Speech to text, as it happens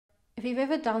If you've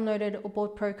ever downloaded or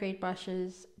bought Procreate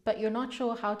brushes, but you're not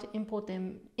sure how to import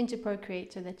them into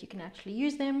Procreate so that you can actually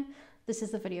use them, this is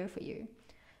the video for you.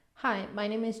 Hi, my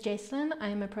name is Jacelyn. I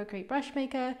am a Procreate brush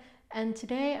maker, and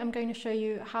today I'm going to show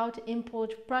you how to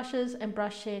import brushes and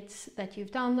brush sets that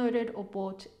you've downloaded or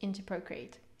bought into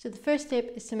Procreate. So the first step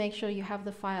is to make sure you have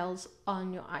the files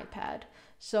on your iPad.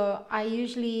 So I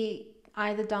usually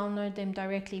either download them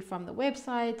directly from the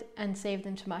website and save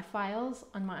them to my files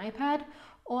on my iPad,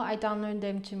 or I download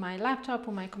them to my laptop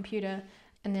or my computer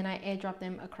and then I airdrop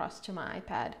them across to my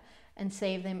iPad and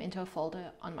save them into a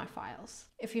folder on my files.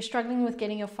 If you're struggling with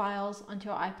getting your files onto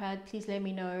your iPad, please let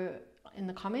me know in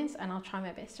the comments and I'll try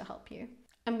my best to help you.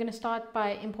 I'm going to start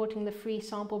by importing the free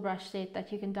sample brush set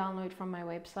that you can download from my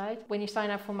website. When you sign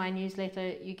up for my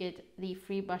newsletter, you get the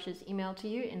free brushes emailed to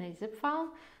you in a zip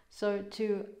file. So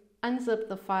to unzip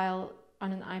the file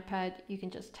on an iPad, you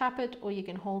can just tap it or you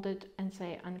can hold it and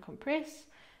say uncompress,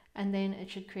 and then it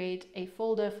should create a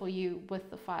folder for you with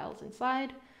the files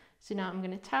inside. So now I'm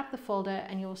going to tap the folder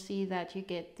and you'll see that you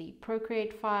get the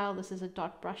Procreate file. This is a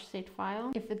 .brush set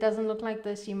file. If it doesn't look like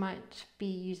this, you might be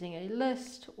using a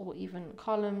list or even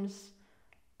columns,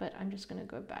 but I'm just going to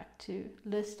go back to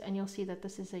list and you'll see that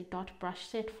this is a .brush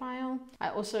set file. I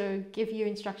also give you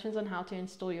instructions on how to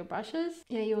install your brushes.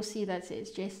 Here you'll see that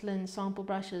says Jacelyn sample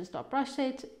brushes .brush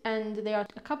set, and there are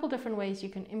a couple different ways you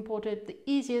can import it. The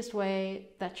easiest way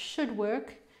that should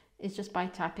work is just by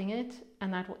tapping it,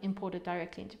 and that will import it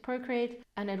directly into Procreate,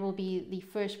 and it will be the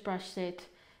first brush set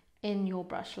in your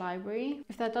brush library.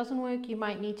 If that doesn't work, you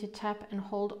might need to tap and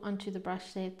hold onto the brush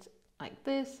set like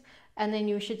this, and then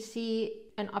you should see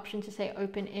an option to say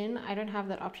open in. I don't have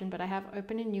that option, but I have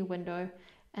open in new window,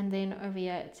 and then over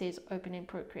here it says open in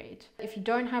Procreate. If you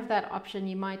don't have that option,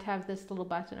 you might have this little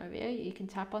button over here. You can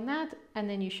tap on that and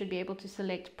then you should be able to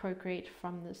select Procreate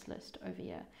from this list over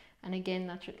here. And again,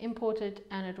 that should import it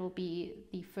and it will be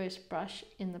the first brush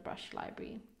in the brush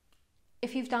library.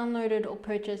 If you've downloaded or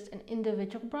purchased an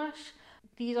individual brush,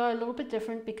 these are a little bit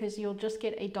different because you'll just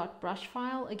get a .brush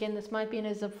file. Again, this might be in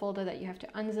a zip folder that you have to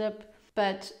unzip,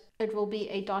 but it will be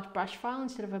a .brush file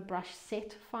instead of a brush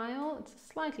set file. It's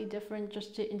slightly different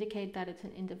just to indicate that it's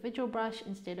an individual brush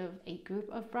instead of a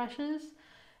group of brushes.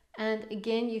 And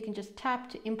again, you can just tap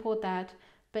to import that.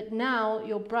 But now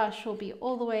your brush will be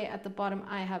all the way at the bottom.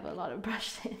 I have a lot of brush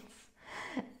sets.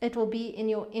 It will be in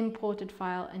your imported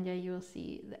file, and yeah, you'll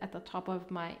see at the top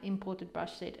of my imported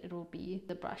brush set, it will be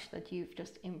the brush that you've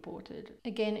just imported.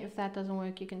 Again, if that doesn't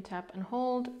work, you can tap and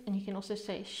hold, and you can also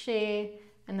say share,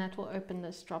 and that will open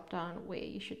this drop down where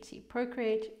you should see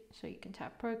Procreate. So you can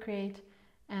tap Procreate,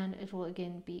 and it will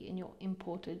again be in your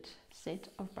imported set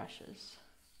of brushes.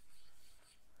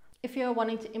 If you're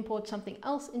wanting to import something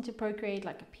else into Procreate,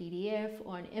 like a PDF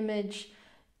or an image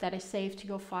that is saved to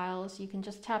your files, you can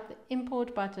just tap the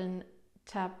import button,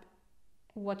 tap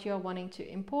what you're wanting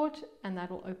to import, and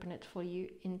that will open it for you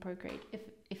in Procreate,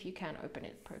 if you can open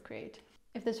it in Procreate.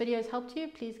 If this video has helped you,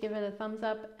 please give it a thumbs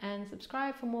up and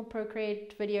subscribe for more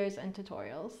Procreate videos and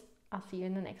tutorials. I'll see you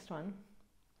in the next one.